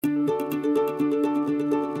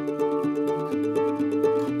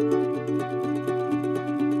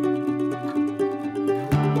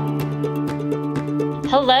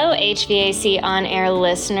Hello, HVAC On Air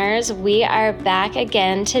listeners. We are back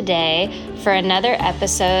again today for another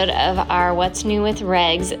episode of our What's New with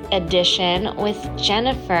Regs edition with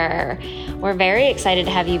Jennifer. We're very excited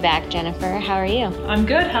to have you back, Jennifer. How are you? I'm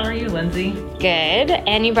good. How are you, Lindsay? Good.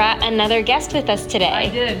 And you brought another guest with us today. I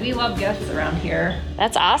did. We love guests around here.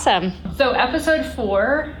 That's awesome. So episode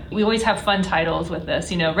 4, we always have fun titles with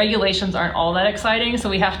this. You know, regulations aren't all that exciting, so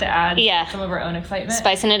we have to add some of our own excitement.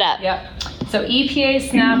 Spicing it up. Yep. So EPA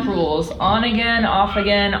SNAP rules, on again, off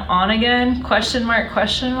again, on again, question mark,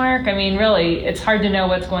 question mark. I mean, really, it's hard to know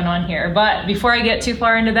what's going on here. But before I get too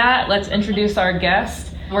far into that, let's introduce our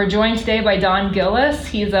guest. We're joined today by Don Gillis.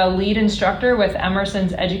 He's a lead instructor with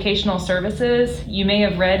Emerson's Educational Services. You may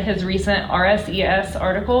have read his recent RSES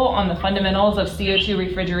article on the fundamentals of CO2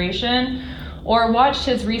 refrigeration, or watched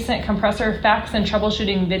his recent compressor facts and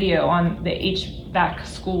troubleshooting video on the HVAC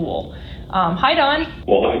school. Hi, Don.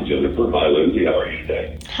 Well, hi, Jennifer. Hi, Lindsay. How are you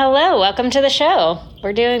today? Hello. Welcome to the show.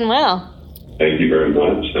 We're doing well. Thank you very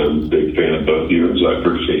much. I'm a big fan of both of you, so I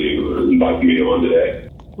appreciate you inviting me on today.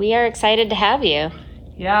 We are excited to have you.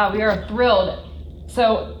 Yeah, we are thrilled.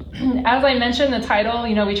 So, as I mentioned, the title,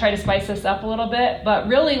 you know, we try to spice this up a little bit, but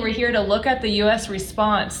really we're here to look at the U.S.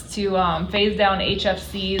 response to phase down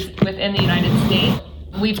HFCs within the United States.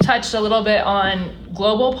 We've touched a little bit on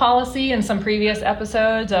global policy in some previous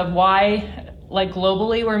episodes of why, like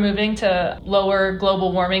globally, we're moving to lower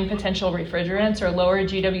global warming potential refrigerants or lower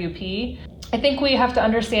GWP. I think we have to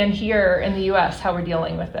understand here in the U.S. how we're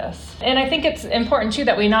dealing with this. And I think it's important, too,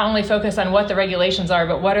 that we not only focus on what the regulations are,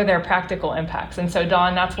 but what are their practical impacts. And so,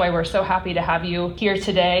 Don, that's why we're so happy to have you here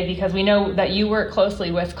today, because we know that you work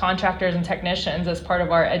closely with contractors and technicians as part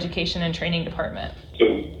of our education and training department.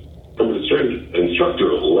 So, from the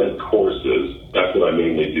instructor-led courses, that's what I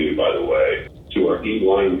mainly do, by the way, to our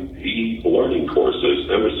e-learning courses,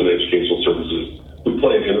 Emerson Educational Services, we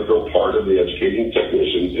play an integral part of the educating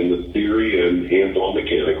technicians in the theory and hands-on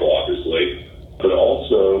mechanical, obviously, but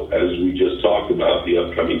also, as we just talked about, the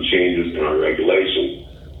upcoming changes in our regulations,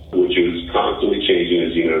 which is constantly changing,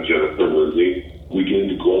 as you know, Jennifer and Lindsay. We get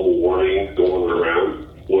into global warming going around.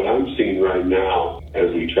 What I'm seeing right now,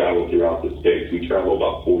 as we travel throughout the States, we travel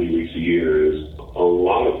about 40 weeks a year, is a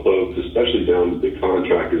lot of folks, especially down to the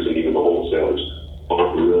contractors and even the wholesalers,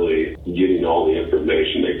 aren't really getting all the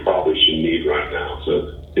information they probably should need right now.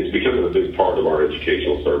 So it's becoming a big part of our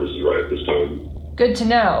educational services right at this time. Good to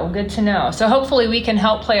know. Good to know. So hopefully we can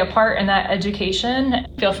help play a part in that education.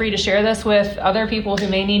 Feel free to share this with other people who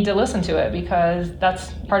may need to listen to it, because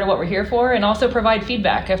that's part of what we're here for, and also provide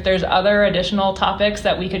feedback. If there's other additional topics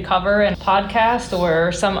that we could cover in podcast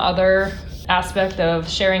or some other aspect of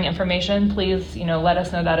sharing information, please, let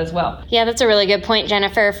us know that as well. Yeah, that's a really good point,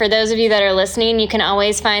 Jennifer. For those of you that are listening, you can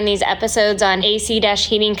always find these episodes on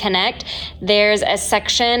AC-Heating Connect. There's a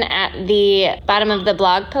section at the bottom of the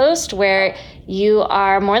blog post where you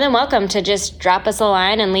are more than welcome to just drop us a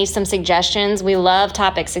line and leave some suggestions. We love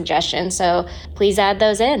topic suggestions, so please add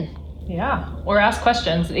those in. Yeah, or ask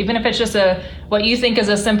questions. Even if it's just what you think is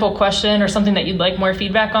a simple question or something that you'd like more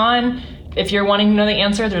feedback on, if you're wanting to know the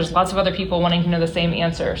answer, there's lots of other people wanting to know the same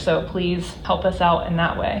answer. So please help us out in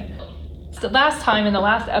that way. So last time, in the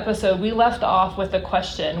last episode, we left off with the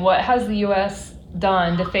question, what has the U.S.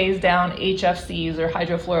 done to phase down HFCs or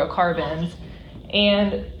hydrofluorocarbons?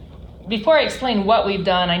 And before I explain what we've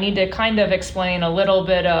done, I need to kind of explain a little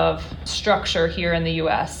bit of structure here in the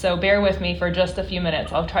U.S. So bear with me for just a few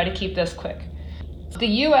minutes. I'll try to keep this quick. The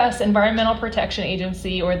U.S. Environmental Protection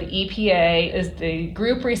Agency, or the EPA, is the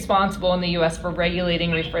group responsible in the U.S. for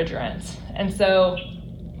regulating refrigerants. And so,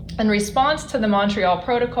 in response to the Montreal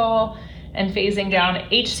Protocol and phasing down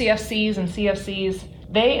HCFCs and CFCs,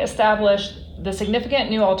 they established the Significant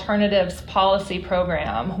New Alternatives Policy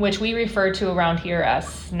Program, which we refer to around here as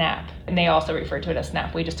SNAP. And they also refer to it as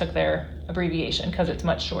SNAP. We just took their abbreviation because it's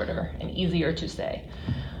much shorter and easier to say.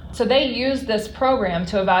 So they use this program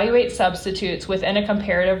to evaluate substitutes within a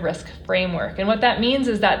comparative risk framework. And what that means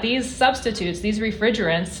is that these substitutes, these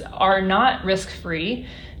refrigerants, are not risk-free.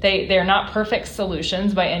 They're not perfect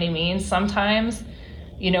solutions by any means. Sometimes,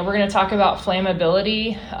 we're going to talk about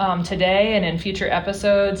flammability today and in future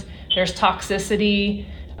episodes. There's toxicity,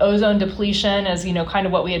 ozone depletion as, kind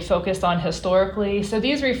of what we had focused on historically. So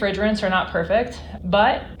these refrigerants are not perfect,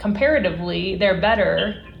 but comparatively, they're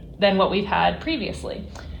better than what we've had previously.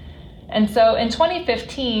 And so in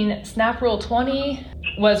 2015, SNAP Rule 20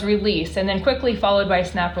 was released and then quickly followed by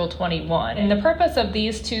SNAP Rule 21. And the purpose of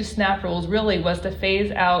these two SNAP rules really was to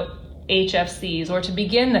phase out HFCs, or to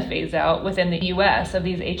begin the phase out within the US of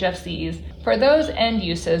these HFCs for those end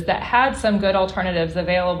uses that had some good alternatives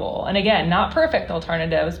available. And again, not perfect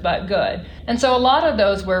alternatives, but good. And so a lot of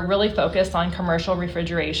those were really focused on commercial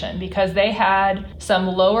refrigeration because they had some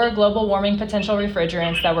lower global warming potential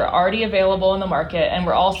refrigerants that were already available in the market and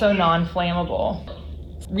were also non-flammable.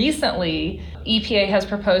 Recently, EPA has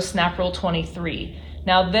proposed SNAP Rule 23.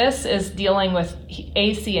 Now this is dealing with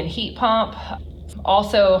AC and heat pump,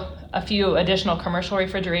 also a few additional commercial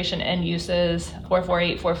refrigeration end uses,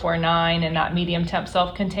 448, 449, and not medium temp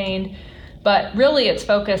self-contained. But really it's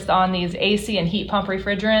focused on these AC and heat pump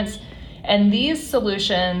refrigerants. And these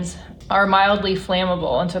solutions are mildly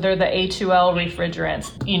flammable. And so they're the A2L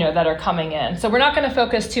refrigerants, that are coming in. So we're not going to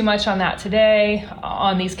focus too much on that today,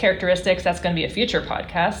 on these characteristics. That's going to be a future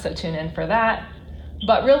podcast, so tune in for that.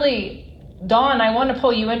 But really, Dawn, I want to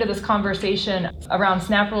pull you into this conversation around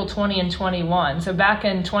SNAP Rule 20 and 21. So back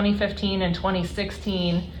in 2015 and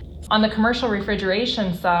 2016, on the commercial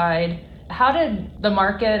refrigeration side, how did the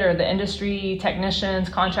market or the industry, technicians,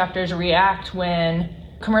 contractors react when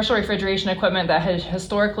commercial refrigeration equipment that had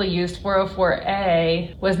historically used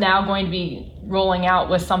 404A was now going to be rolling out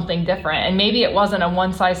with something different? And maybe it wasn't a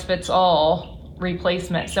one-size-fits-all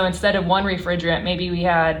replacement. So instead of one refrigerant, maybe we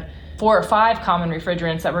had 4 or 5 common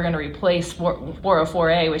refrigerants that were going to replace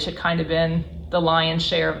 404A, which had kind of been the lion's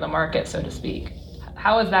share of the market, so to speak.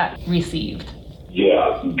 How was that received?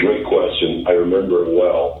 Yeah, great question. I remember it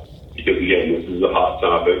well because, again, this is a hot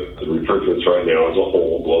topic. The refrigerants right now as a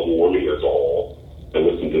whole, global warming as a whole. I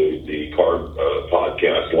listened to the CARB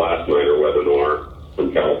podcast last night, or webinar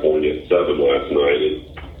from California at 7 last night.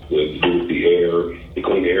 It to do with the air, the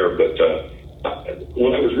clean air, but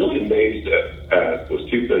what I was really amazed at was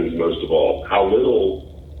 2 things, most of all, how little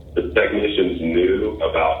the technicians knew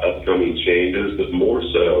about upcoming changes, but more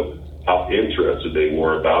so how interested they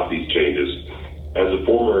were about these changes. As a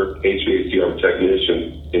former HVACR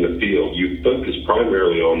technician in the field, you focus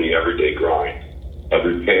primarily on the everyday grind of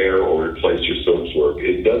repair or replace your source work.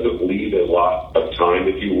 It doesn't leave a lot of time,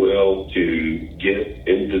 if you will, to get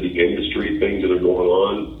into the industry things that are going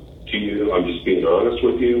on to you. I'm just being honest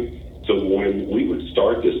with you. So when we would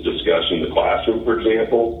start this discussion in the classroom, for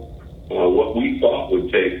example, what we thought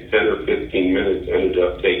would take 10 or 15 minutes ended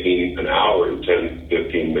up taking an hour and 10,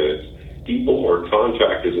 15 minutes. People or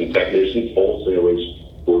contractors and technicians, wholesalers,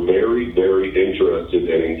 were very, very interested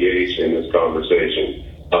and engaged in this conversation.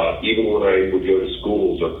 Even when I would go to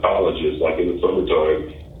schools or colleges, like in the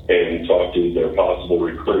summertime, and talk to their possible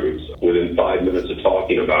recruits, within 5 minutes of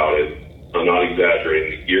talking about it, I'm not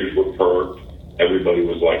exaggerating, ears were perked. Everybody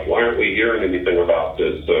was like, why aren't we hearing anything about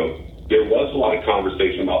this? So there was a lot of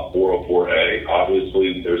conversation about 404A.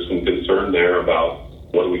 Obviously, there's some concern there about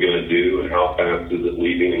what are we going to do and how fast is it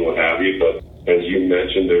leaving and what have you. But as you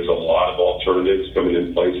mentioned, there's a lot of alternatives coming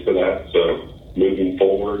in place for that. So moving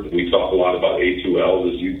forward, we talk a lot about A2Ls,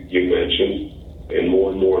 as you mentioned, and more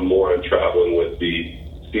I'm traveling with the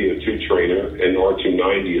CO2 trainer, and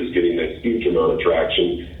R290 is getting a huge amount of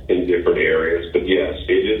traction in different areas. But yes,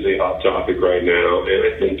 it is a hot topic right now, and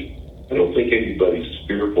I don't think anybody's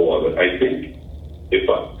fearful of it. I think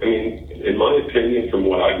in my opinion, from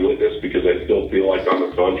what I've witnessed, because I still feel like I'm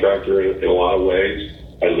a contractor in a lot of ways,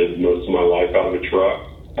 I lived most of my life out of a truck.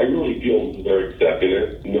 I really feel they're accepting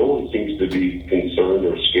it. No one seems to be concerned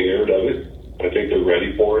or scared of it. I think they're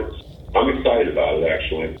ready for it. I'm excited about it,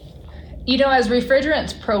 actually. As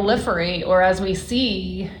refrigerants proliferate, or as we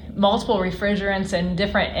see multiple refrigerants in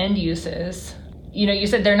different end uses, you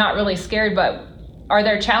said they're not really scared, but are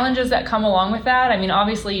there challenges that come along with that? I mean,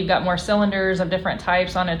 obviously you've got more cylinders of different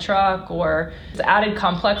types on a truck, or added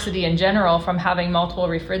complexity in general from having multiple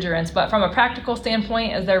refrigerants. But from a practical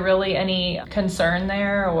standpoint, is there really any concern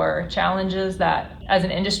there or challenges that as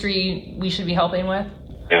an industry we should be helping with?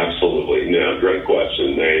 Absolutely. No, great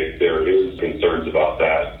question. There is concerns about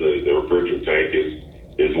that. The refrigerant tank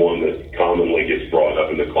is one that commonly gets brought up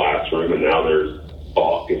in the classroom, and now there's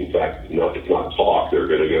talk. In fact, it's not talk. They're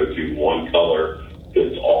going to go to one color.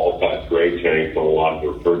 It's all type gray tanks on a lot of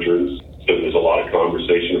the refrigerants. So there's a lot of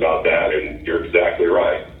conversation about that, and you're exactly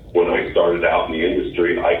right. When I started out in the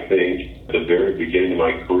industry, I think at the very beginning of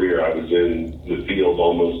my career, I was in the field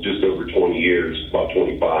almost just over 20 years, about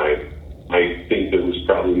 25. I think there was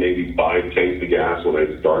probably maybe 5 tanks of gas when I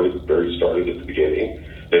started at the beginning.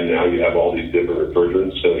 And now you have all these different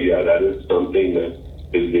refrigerants. So yeah, that is something that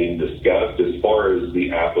is being discussed. As far as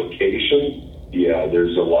the application, yeah,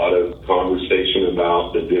 there's a lot of conversation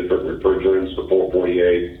about the different refrigerants, the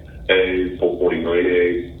 448A,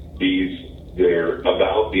 449A. They're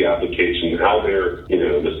about the application, how they're,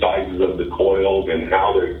 the sizes of the coils and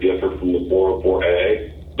how they're different from the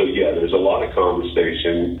 404A. But yeah, there's a lot of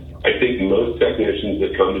conversation. I think most technicians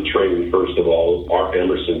that come to training, first of all, are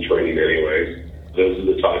Emerson training anyways. Those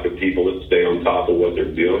are the type of people that stay on top of what they're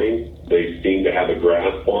doing. They seem to have a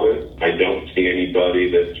grasp on it. I don't see anybody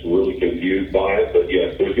that's really confused by it. But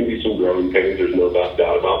yes, there's going to be some growing pains. There's no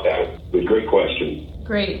doubt about that. But great question.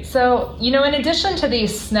 Great. So, in addition to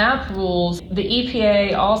these SNAP rules, the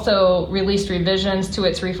EPA also released revisions to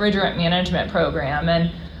its refrigerant management program.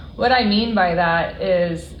 And what I mean by that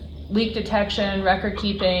is leak detection, record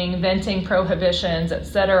keeping, venting prohibitions,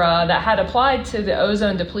 etc., that had applied to the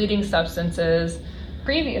ozone depleting substances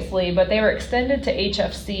previously, but they were extended to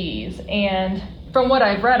HFCs. And from what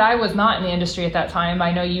I've read, I was not in the industry at that time.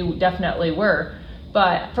 I know you definitely were.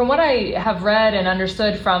 But from what I have read and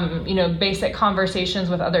understood from, basic conversations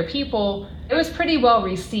with other people, it was pretty well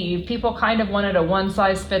received. People kind of wanted a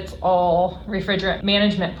one-size-fits-all refrigerant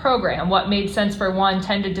management program. What made sense for one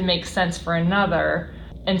tended to make sense for another.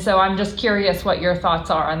 And so I'm just curious what your thoughts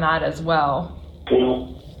are on that as well.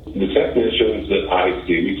 Well, the technicians that I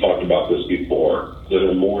see, we talked about this before, that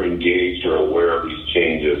are more engaged or aware of these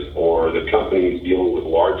changes, or the companies dealing with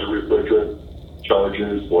larger refrigerant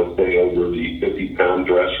charges, let's say over the 50-pound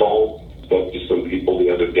threshold. Spoke to some people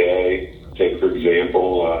the other day. Take, for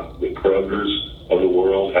example, the Krogers of the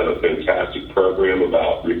world have a fantastic program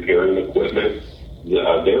about repairing equipment.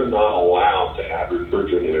 They're not allowed to have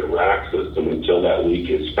refrigerant in their rack system until that leak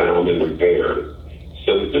is found and repaired.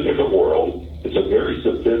 So it's a different world. It's a very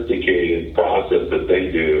sophisticated process that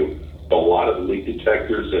they do. A lot of leak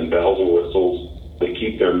detectors and bells and whistles. They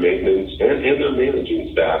keep their maintenance and their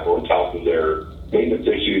managing staff on top of their maintenance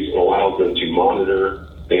issues and allows them to monitor.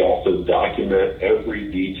 They also document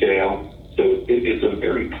every detail. So it's a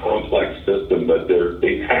very complex system, but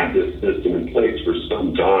they've had this system in place for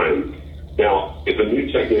some time. Now, if a new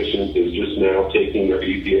technician is just now taking their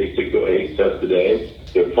EPA 608 test today,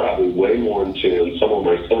 they're probably way more in tune. Some of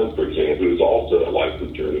my son, for example, who's also a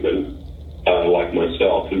licensed journeyman, like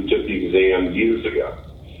myself, who took the exam years ago.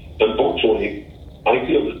 Unfortunately, I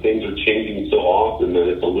feel that things are changing so often that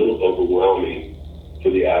it's a little overwhelming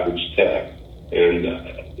for the average tech and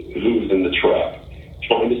who's in the truck.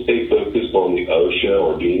 Trying to stay focused on the OSHA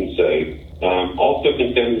or being safe. Also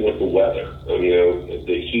contending with the weather,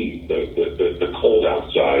 the heat, the cold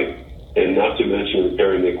outside, and not to mention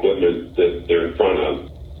repairing the equipment that they're in front of,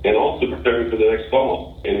 and also preparing for the next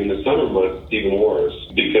fall. And in the summer months, it's even worse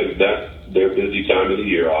because that's their busy time of the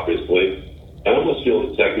year, obviously. I almost feel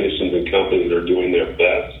that technicians and companies are doing their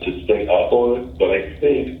best to stay up on it, but I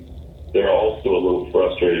think they're also a little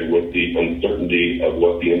frustrated with the uncertainty of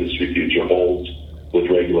what the industry future holds with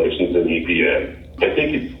regulations and EPA. I think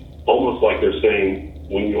it's almost like they're saying,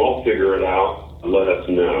 when you all figure it out, let us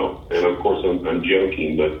know. And of course, I'm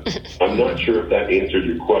joking, but I'm not sure if that answered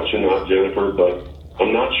your question, not Jennifer, but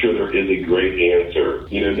I'm not sure there is a great answer.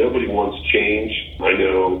 Nobody wants change. I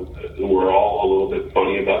know we're all a little bit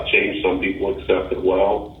funny about change. Some people accept it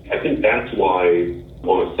well. I think that's why,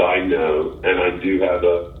 on a side note, and I do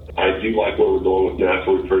like where we're going with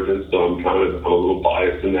natural refrigerants, so I'm a little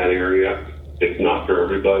biased in that area. It's not for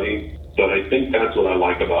everybody. But I think that's what I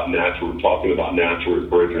like about talking about natural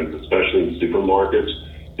refrigerants, especially in supermarkets,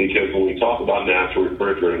 because when we talk about natural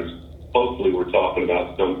refrigerants, hopefully we're talking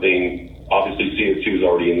about something, obviously CO2 is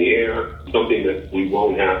already in the air, something that we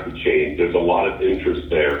won't have to change. There's a lot of interest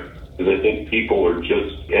there, because I think people are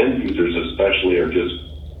end users especially,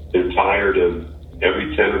 they're tired of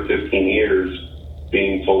every 10 or 15 years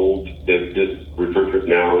being told that this refrigerant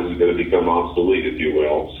now is going to become obsolete, if you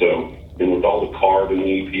will. So, and with all the CARB and the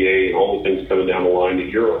EPA and all the things coming down the line that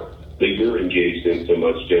you're engaged in so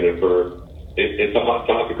much, Jennifer, it's a hot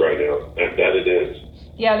topic right now. That it is.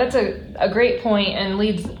 Yeah, that's a great point and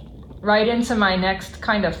leads right into my next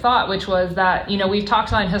kind of thought, which was that, we've talked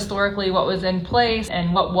about historically what was in place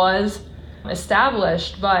and what was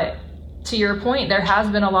established, but to your point, there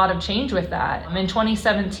has been a lot of change with that. In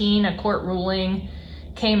 2017, a court ruling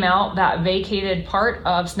came out that vacated part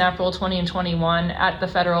of SNAP Rule 20 and 21 at the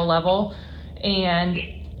federal level. And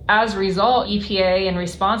as a result, EPA, in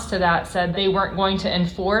response to that, said they weren't going to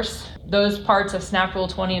enforce those parts of SNAP Rule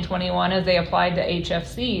 20 and 21 as they applied to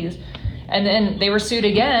HFCs. And then they were sued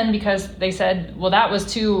again because they said, well, that was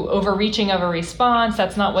too overreaching of a response.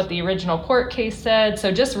 That's not what the original court case said.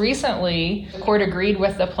 So just recently, the court agreed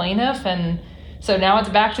with the plaintiff, and so now it's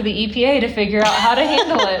back to the EPA to figure out how to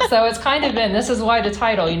handle it. So it's kind of been, this is why the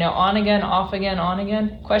title, on again, off again, on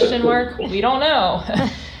again, question mark, we don't know.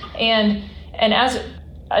 And as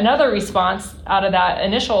another response out of that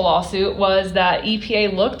initial lawsuit was that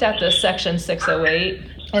EPA looked at this Section 608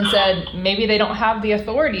 and said maybe they don't have the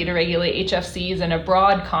authority to regulate HFCs in a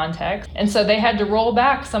broad context. And so they had to roll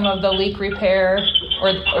back some of the leak repair,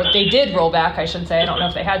 or they did roll back, I should say. I don't know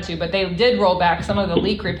if they had to, but they did roll back some of the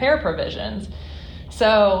leak repair provisions.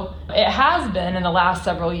 So it has been, in the last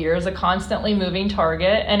several years, a constantly moving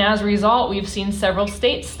target. And as a result, we've seen several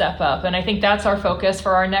states step up. And I think that's our focus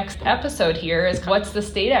for our next episode here, is what's the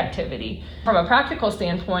state activity? From a practical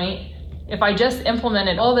standpoint, if I just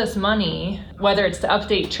implemented all this money, whether it's to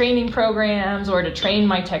update training programs or to train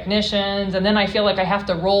my technicians, and then I feel like I have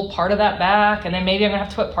to roll part of that back, and then maybe I'm gonna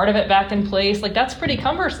have to put part of it back in place, like that's pretty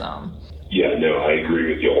cumbersome. Yeah, no, I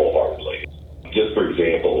agree with you wholeheartedly. Just for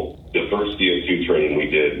example, the first CO2 training we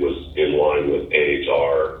did was in line with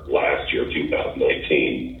AHR last year,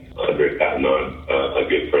 2019. Andre Patton, a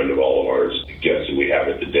good friend of all of ours, guested we have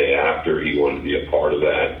it the day after. He wanted to be a part of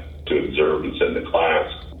that, to observe and send the class.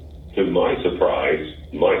 To my surprise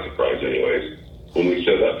anyways, when we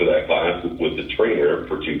showed up for that class with the trainer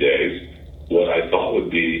for 2 days, what I thought would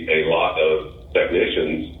be a lot of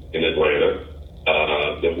technicians in Atlanta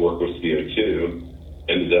that work with CO2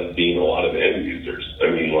 ended up being a lot of end users. I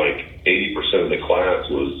mean, like 80% of the class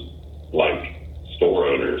was like store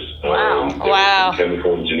owners. Wow. There were some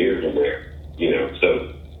chemical engineers in there,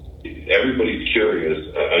 so everybody's curious,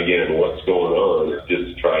 again, what's going on,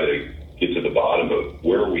 just to try to get to the bottom of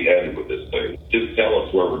where are we headed with this thing. Just tell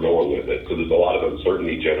us where we're going with it. So there's a lot of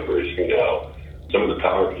uncertainty, Jennifer, as you know. Some of the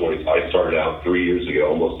PowerPoints, I started out 3 years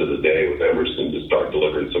ago, almost to the day, with Emerson to start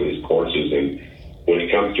delivering some of these courses. And when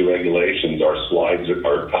it comes to regulations, our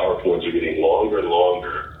PowerPoints are getting longer and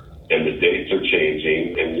longer, and the dates are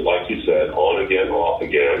changing. And like you said, on again, off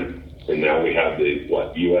again. And now we have the,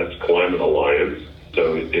 U.S. Climate Alliance.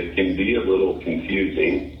 So it can be a little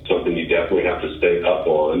confusing, something you definitely have to stay up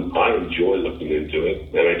on. I enjoy looking into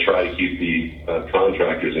it, and I try to keep the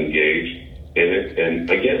contractors engaged in it. And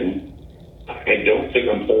again, I don't think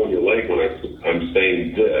I'm pulling your leg when I'm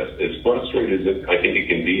saying this. As frustrated as I think it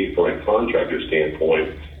can be from a contractor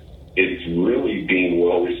standpoint, it's really being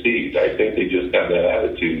well received. I think they just have that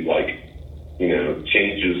attitude,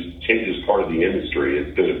 change is part of the industry.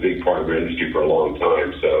 It's been a big part of our industry for a long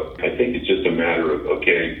time. So I think it's just a matter of,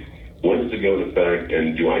 okay, when does it go into effect?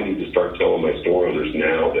 And do I need to start telling my store owners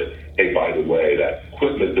now that, hey, by the way, that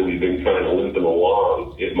equipment that we've been kind of limping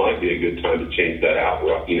along, it might be a good time to change that out,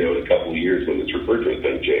 in a couple of years when this refrigerant's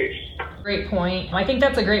been changed. Great point. I think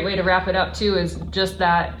that's a great way to wrap it up too, is just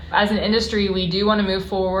that as an industry, we do want to move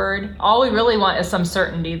forward. All we really want is some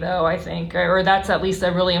certainty though, I think, or that's at least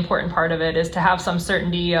a really important part of it, is to have some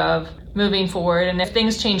certainty of moving forward. And if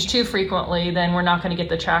things change too frequently, then we're not going to get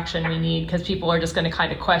the traction we need, because people are just going to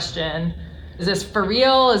kind of question, is this for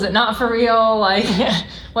real? Is it not for real? Like,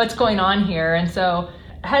 what's going on here? And so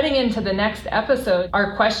heading into the next episode,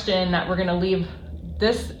 our question that we're going to leave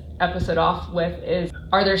this episode off with is,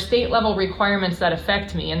 are there state level requirements that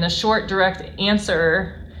affect me? And the short, direct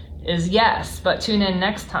answer is yes, but tune in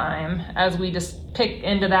next time as we just pick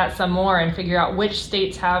into that some more and figure out which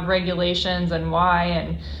states have regulations and why.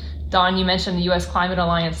 And Don, you mentioned the U.S. Climate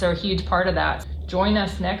Alliance. They're a huge part of that. Join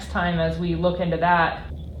us next time as we look into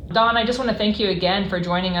that. Don, I just want to thank you again for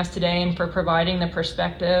joining us today and for providing the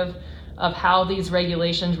perspective of how these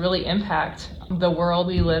regulations really impact the world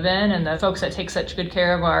we live in and the folks that take such good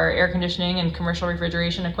care of our air conditioning and commercial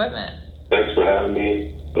refrigeration equipment. Thanks for having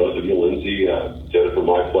me. Both of you, Lindsay, Jennifer,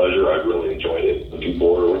 my pleasure. I really enjoyed it. Looking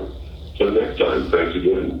forward to the next time. Thanks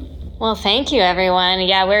again. Well, thank you, everyone.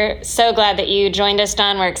 Yeah, we're so glad that you joined us,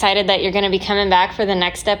 Don. We're excited that you're going to be coming back for the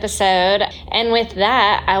next episode. And with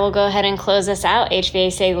that, I will go ahead and close us out,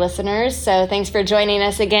 HVAC listeners. So thanks for joining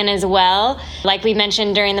us again as well. Like we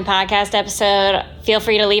mentioned during the podcast episode, feel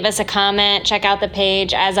free to leave us a comment. Check out the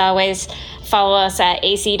page. As always, follow us at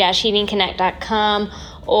ac-heatingconnect.com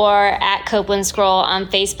or at Copeland Scroll on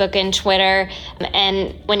Facebook and Twitter.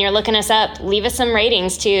 And when you're looking us up, leave us some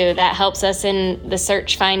ratings too. That helps us in the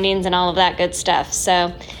search findings and all of that good stuff.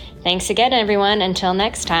 So thanks again, everyone. Until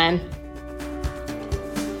next time.